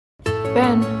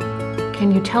Ben,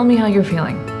 can you tell me how you're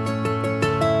feeling?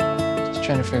 Just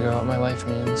trying to figure out what my life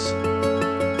means.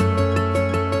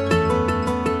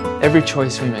 Every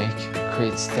choice we make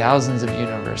creates thousands of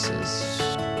universes.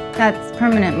 That's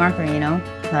permanent marker, you know?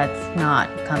 That's not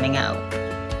coming out.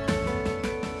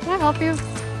 Can I help you?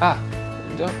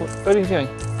 What are you doing?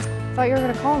 Thought you were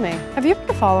gonna call me. Have you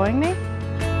been following me?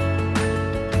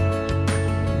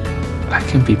 I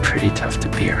can be pretty tough to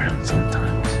be around sometimes.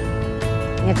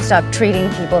 You have to stop treating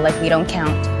people like we don't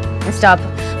count and stop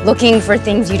looking for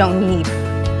things you don't need.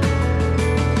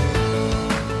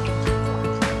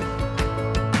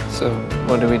 So,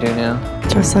 what do we do now?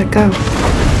 Just let go.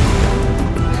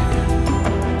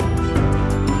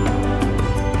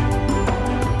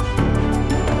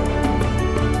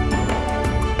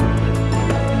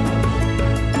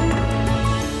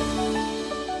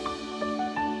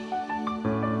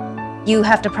 You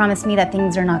have to promise me that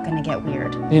things are not going to get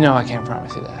weird. You know I can't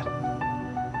promise you that.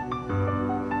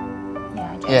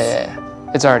 Yeah, I guess.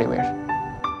 Yeah. It's already weird.